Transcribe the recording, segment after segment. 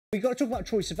We got to talk about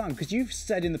Troye Sivan because you've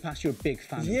said in the past you're a big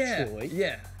fan of Troye.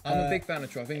 Yeah, I'm a big fan of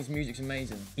Troye. I think his music's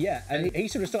amazing. Yeah, and he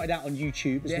sort of started out on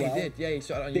YouTube as well. Yeah, he did. Yeah, he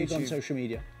started on YouTube. Big on social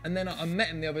media. And then I met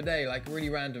him the other day, like really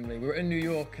randomly. We were in New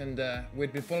York and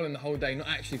we'd been following the whole day, not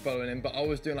actually following him, but I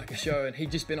was doing like a show and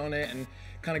he'd just been on it and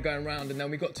kind of going around. And then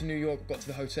we got to New York, got to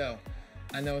the hotel.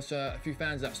 And there was a few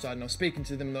fans outside and I was speaking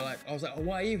to them and they're like, I was like, oh,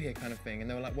 why are you here kind of thing? And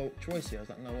they were like, well, Troye's here. I was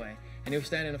like, no way. And he was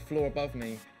standing on the floor above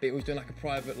me, but he was doing like a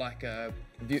private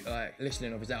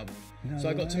listening of his album. No so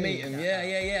I got to meet him, yeah,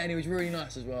 and he was really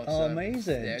nice as well. Oh, so,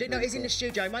 amazing. Yeah, Do you know he's in the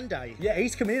studio Monday? Yeah,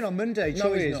 he's coming in on Monday. No,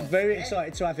 Troye he's is not. very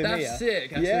excited to have him here. That's sick,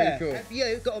 that's really cool. Have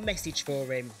you got a message for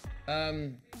him?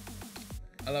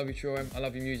 I love you, Troye. I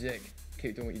love your music.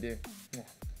 Keep doing what you do.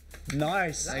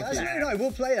 Nice. Thank That's you. really nice.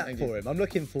 We'll play that Thank for you. him. I'm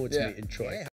looking forward to Yeah. meeting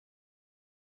Troye. Yeah.